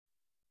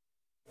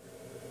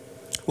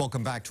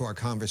Welcome back to our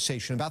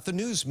conversation about the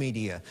news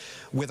media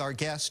with our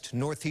guest,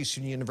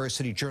 Northeastern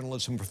University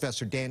journalism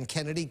professor Dan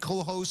Kennedy,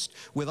 co-host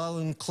with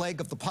Ellen Clegg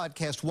of the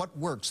podcast What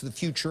Works? The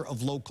Future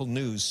of Local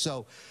News.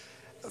 So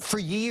for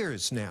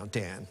years now,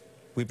 Dan,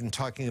 we've been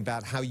talking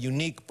about how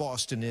unique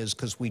Boston is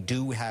because we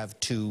do have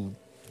two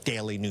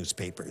daily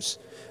newspapers.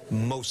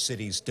 Most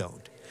cities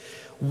don't.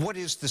 What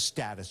is the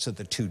status of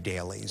the two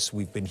dailies?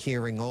 We've been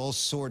hearing all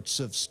sorts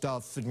of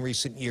stuff in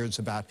recent years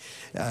about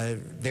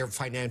their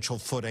financial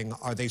footing.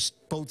 Are they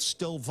both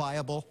still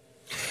viable?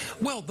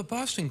 Well, the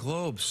Boston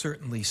Globe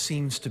certainly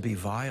seems to be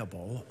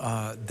viable.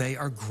 They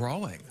are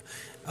growing.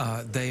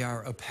 They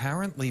are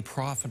apparently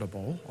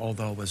profitable,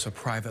 although as a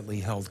privately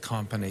held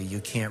company,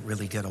 you can't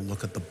really get a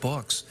look at the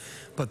books.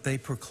 But they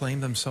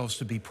proclaimed themselves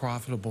to be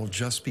profitable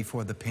just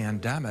before the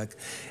pandemic.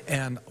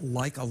 And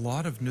like a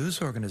lot of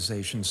news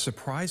organizations,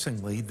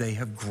 surprisingly, they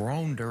have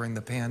grown during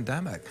the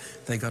pandemic.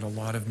 They got a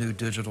lot of new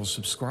digital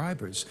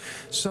subscribers.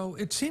 So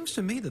it seems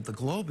to me that the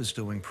Globe is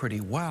doing pretty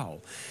well.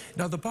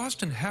 Now, the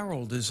Boston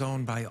Herald is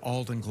owned by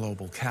Alden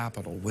Global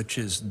Capital, which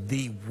is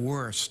the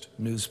worst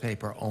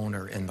newspaper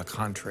owner in the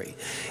country.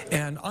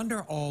 And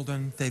under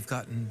Alden, they've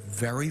gotten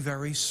very,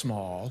 very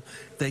small.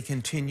 They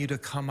continue to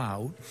come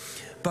out.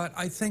 But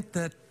I think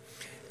that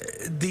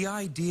the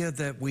idea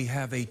that we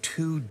have a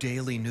two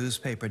daily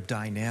newspaper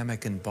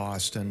dynamic in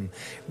Boston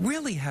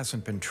really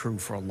hasn't been true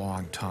for a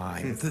long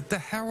time. The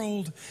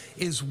Herald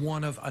is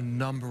one of a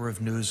number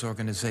of news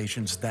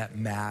organizations that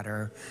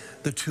matter.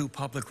 The two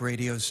public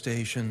radio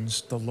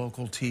stations, the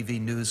local TV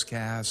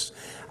newscasts.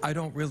 I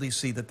don't really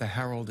see that the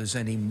Herald is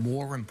any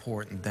more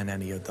important than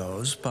any of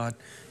those, but,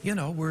 you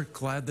know, we're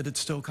glad that it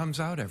still comes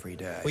out every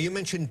day. Well, you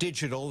mentioned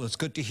digital. It's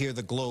good to hear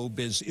the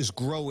Globe is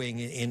growing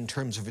in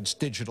terms of its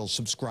digital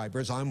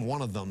subscribers. I'm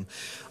one of them.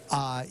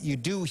 You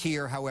do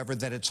hear, however,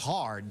 that it's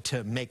hard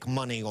to make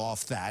money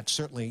off that.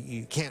 Certainly,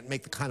 you can't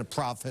make the kind of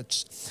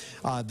profits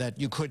that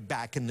you could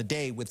back in the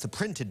day with the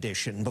print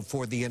edition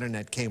before the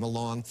internet came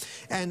along.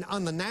 And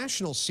on the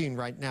national scene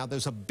right now,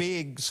 there's a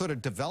big sort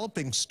of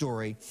developing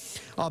story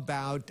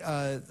about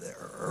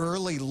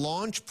early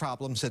launch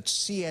problems at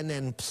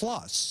CNN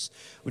Plus,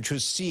 which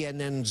was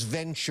CNN's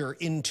venture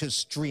into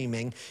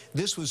streaming.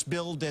 This was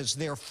billed as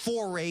their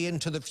foray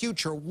into the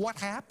future. What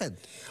happened?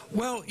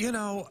 Well, you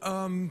know,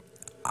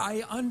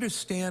 I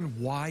understand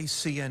why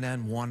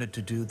CNN wanted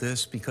to do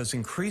this, because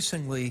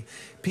increasingly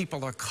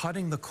people are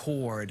cutting the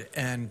cord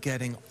and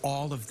getting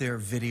all of their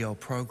video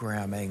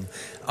programming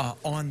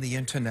on the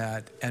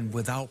internet and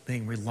without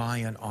being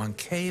reliant on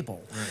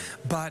cable. Right.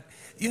 But,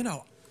 you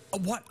know,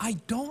 what I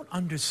don't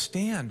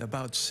understand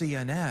about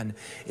CNN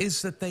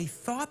is that they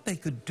thought they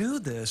could do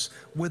this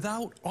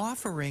without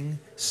offering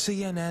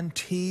CNN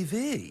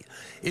TV.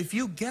 If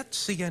you get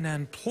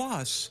CNN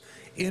Plus,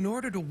 in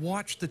order to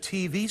watch the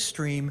TV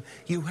stream,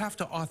 you have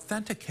to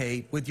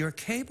authenticate with your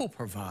cable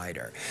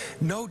provider.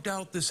 No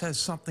doubt this has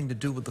something to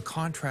do with the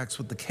contracts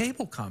with the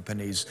cable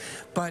companies,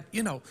 but,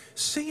 you know,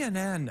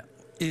 CNN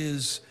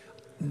is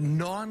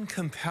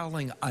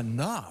non-compelling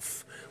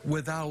enough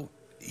without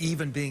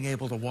even being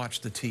able to watch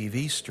the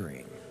TV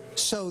stream.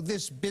 So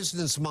this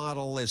business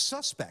model is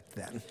suspect,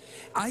 then?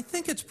 I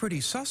think it's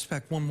pretty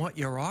suspect when what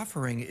you're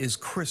offering is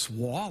Chris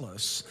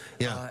Wallace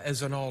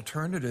as an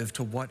alternative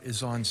to what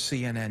is on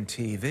CNN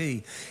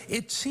TV.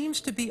 It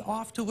seems to be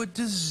off to a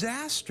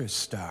disastrous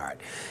start.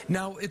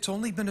 Now, it's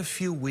only been a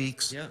few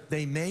weeks.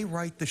 They may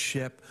right the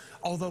ship,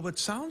 although it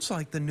sounds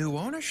like the new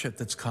ownership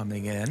that's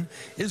coming in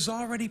is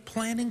already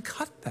planning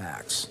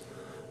cutbacks.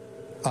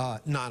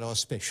 Not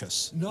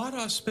auspicious. Not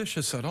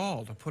auspicious at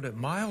all, to put it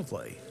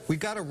mildly. We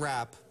got to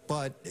wrap,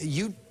 but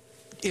you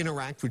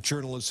interact with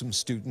journalism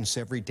students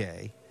every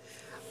day.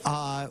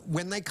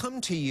 When they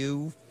come to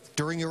you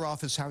during your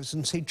office hours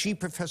and say, gee,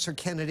 Professor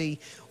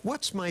Kennedy,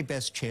 what's my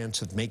best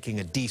chance of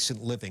making a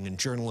decent living in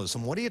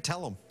journalism? What do you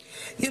tell them?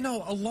 You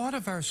know, a lot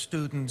of our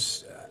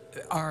students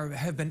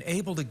have been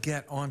able to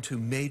get onto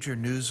major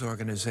news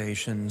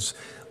organizations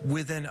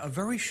within a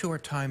very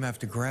short time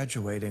after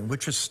graduating,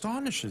 which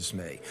astonishes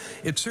me.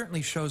 It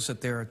certainly shows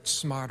that they're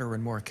smarter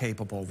and more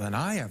capable than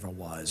I ever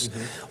was.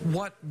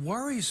 What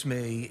worries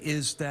me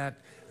is that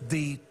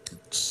the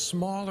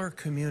smaller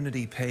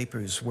community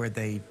papers where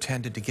they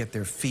tended to get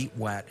their feet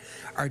wet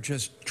are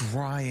just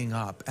drying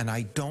up, and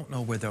I don't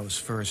know where those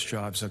first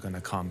jobs are going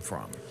to come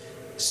from.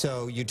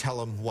 So you tell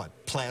them what,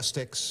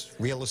 plastics,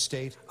 real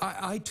estate?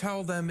 I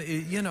tell them,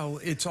 you know,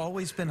 it's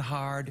always been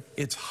hard.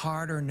 It's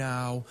harder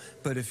now,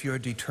 but if you're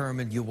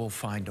determined, you will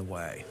find a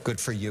way. Good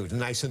for you.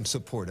 Nice and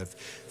supportive.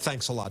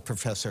 Thanks a lot,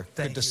 Professor.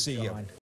 Good to see you.